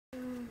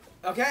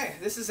Okay,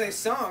 this is a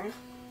song.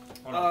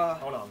 Hold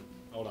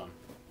on.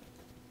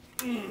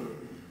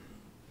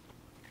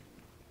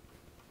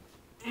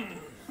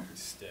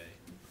 Stay.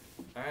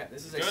 All right,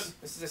 this is Good?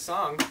 this is a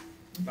song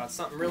about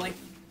something really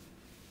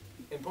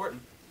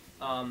important.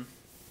 You know,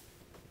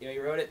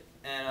 you wrote it,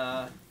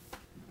 and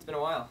it's been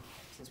a while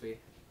since we.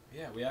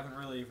 Yeah, we haven't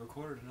really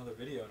recorded another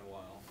video in a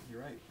while.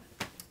 You're right.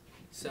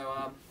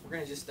 So we're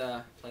gonna just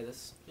play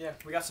this. Yeah,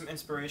 we got some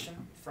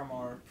inspiration from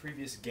our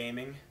previous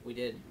gaming. We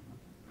did.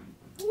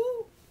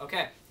 Woo!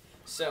 Okay,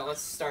 so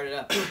let's start it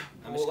up.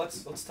 Well,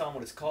 let's tell them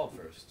what it's called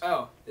first.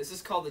 Oh, this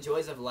is called "The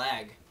Joys of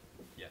Lag."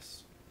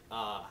 Yes.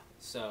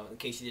 So in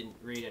case you didn't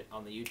read it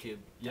on the YouTube.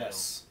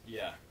 Yes.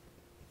 Yeah.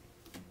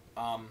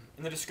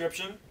 In the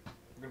description,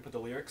 we're gonna put the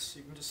lyrics. So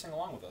you can just sing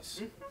along with us.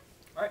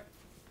 Mm-hmm. All right.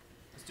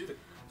 Let's do it.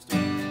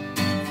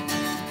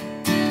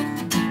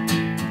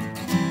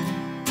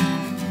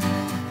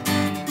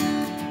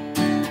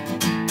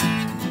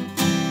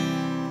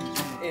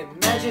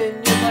 Imagine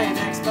you're playing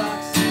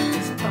Xbox,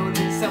 this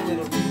opponent's some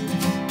little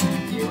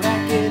dudes. You're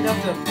racking up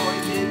the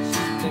pointage,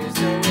 there's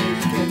no way you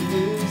can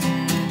lose.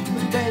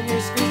 But then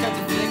your screen starts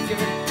to flicker,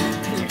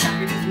 and your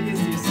happiness begins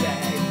to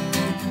sag.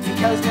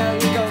 Because now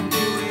you're going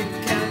to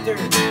encounter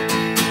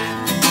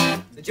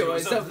the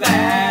joys of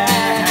lag.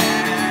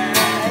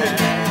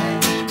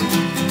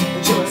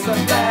 The joys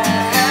of lag.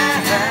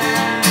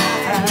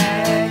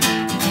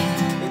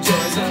 The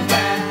joys of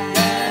lag.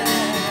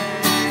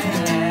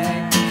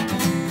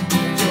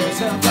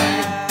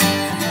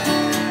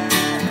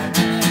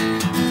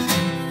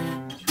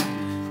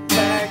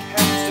 Lag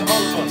happens to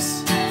all of us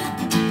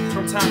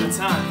from time to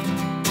time.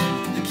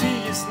 The key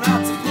is not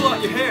to pull out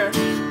your hair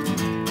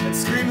and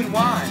scream and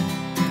whine.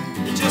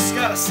 You just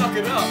gotta suck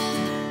it up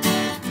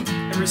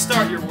and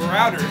restart your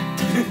router.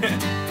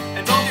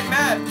 And don't get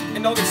mad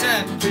and don't get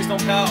sad. Please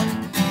don't pout.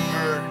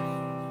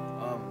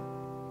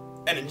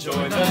 And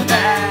enjoy the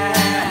lag.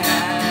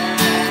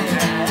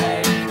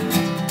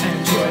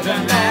 Enjoy the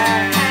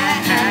lag.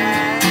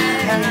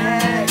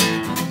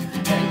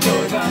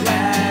 Enjoy the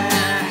lag.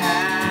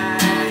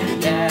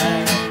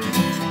 Yeah.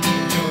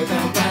 Enjoy the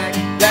lag.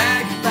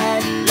 Lag.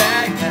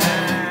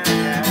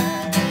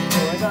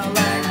 Enjoy the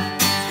lag.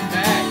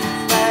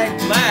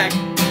 Lag.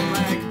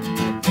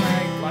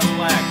 Lots of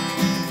lag.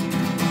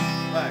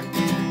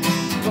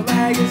 The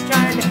lag is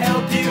trying to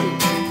help you.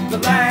 The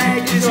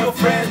lag is your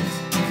friend.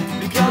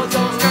 Because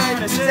all it's trying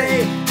to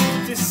say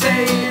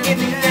in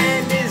the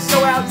end is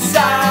go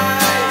outside.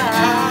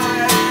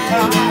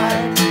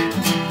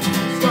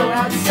 Go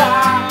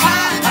outside.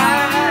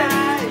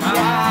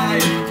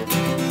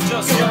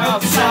 Just go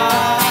outside.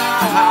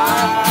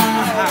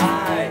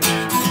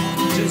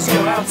 Just go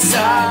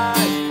outside.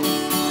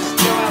 Just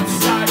go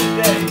outside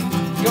today.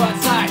 Go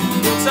outside.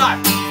 Go outside.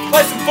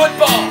 Play some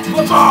football.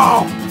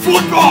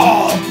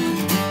 Football.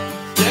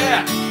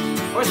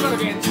 Yeah. Or some other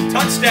games.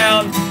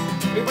 Touchdown. We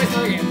can play some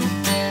other games.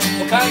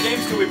 What kind of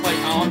games could we play,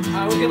 Colin?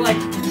 We could like,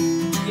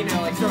 you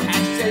know, like throw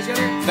hatchets at each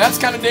other. That's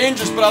kind of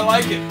dangerous, but I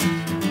like it.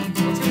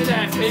 Let's do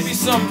that. Maybe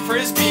some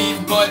frisbee,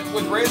 but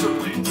with razor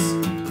blades.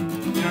 You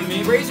know what I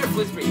mean? Razor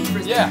frisbee.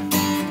 Yeah.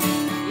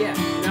 Yeah.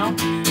 You know.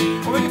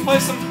 Or we can play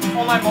some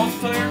online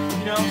multiplayer.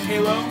 You know,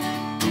 Halo,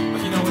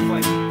 but you know, with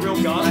like real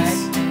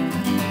guns.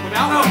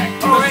 Without lag.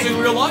 Oh, It's in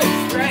real life.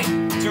 Right.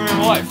 It's in real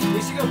life.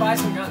 We should go buy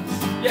some guns.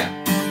 Yeah.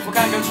 What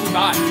kind of guns should we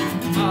buy? I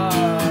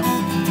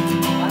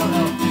don't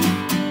know.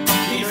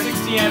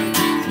 P60M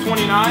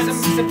 29s.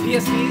 Some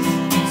PSPs.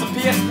 Some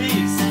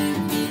PSPs.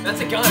 That's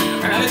a gun. That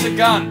Apparently. is a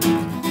gun.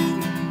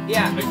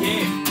 Yeah. A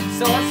game.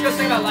 So let's go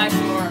sing about lag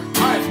some more.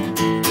 Alright.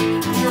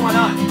 Sure, why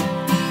not?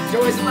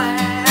 Joys of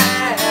lag.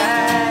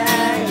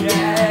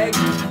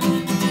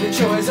 The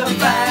joys of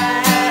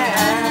lag.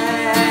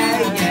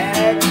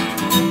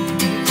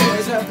 The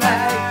joys of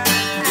lag.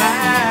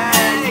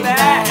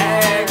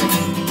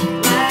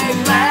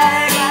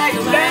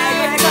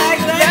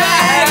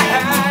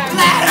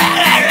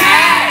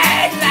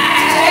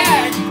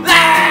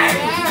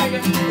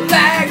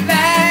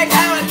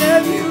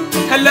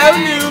 Hello,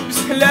 noobs.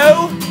 Hello?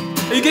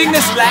 Are you getting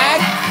this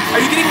lag? Are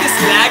you getting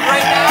this lag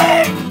right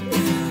now?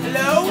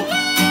 Hello?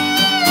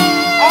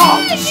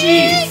 Oh,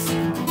 jeez.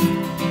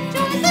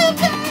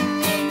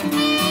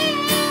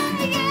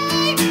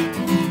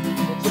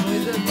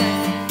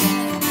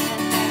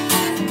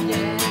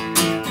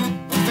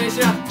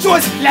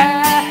 Joys of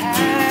lag.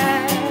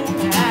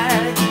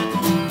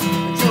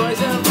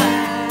 Joys of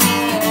lag.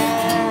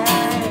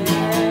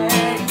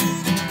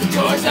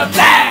 Joys of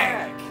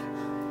lag.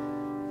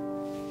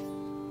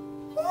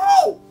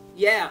 Woo!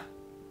 Yeah.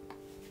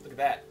 Look at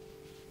that.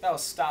 That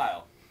was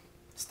style.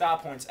 Style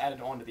points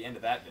added on to the end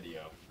of that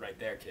video. Right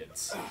there,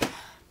 kids.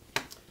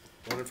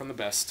 Learning from the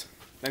best.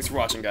 Thanks for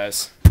watching,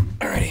 guys.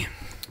 Alrighty.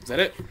 Is that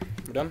it?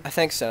 We're done? I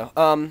think so.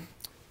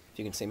 If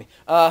you can see me.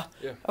 Yeah.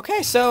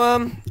 Okay,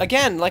 so,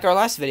 again, like our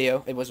last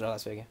video. It wasn't our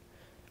last video.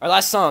 Our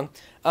last song.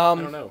 I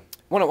don't know.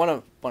 One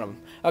of them.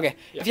 Okay.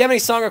 Yeah. If you have any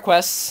song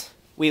requests,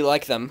 we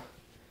like them.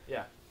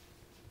 Yeah.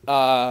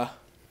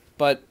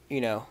 But,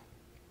 you know,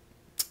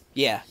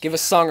 yeah, give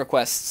us song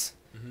requests.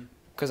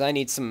 Because I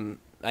need some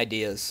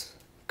ideas,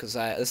 because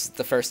this is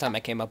the first time I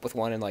came up with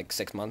one in like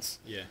 6 months.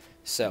 Yeah.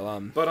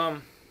 So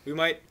But we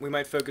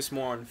might focus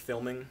more on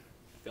filmage.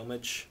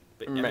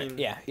 But, I mean,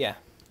 yeah.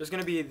 there's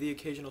gonna be the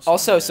occasional. Song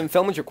Also, there. some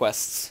filmage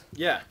requests.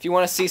 Yeah. If you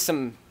want to see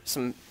some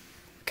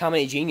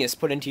comedy genius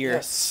put into your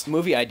Yes.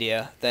 movie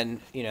idea,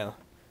 then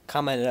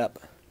comment it up.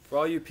 For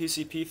all you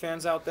PCP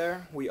fans out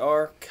there, we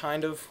are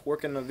kind of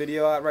working a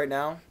video out right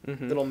now.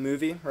 Little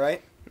movie,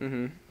 right?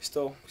 Mm-hmm. We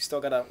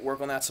still gotta work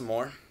on that some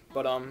more.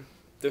 But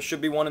there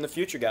should be one in the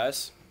future,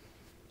 guys.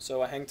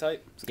 So hang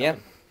tight. It's Yeah.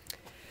 coming.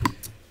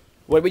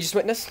 What did we just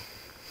witness?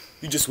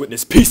 You just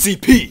witnessed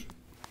PCP.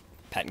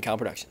 Pat and Cal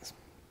Productions.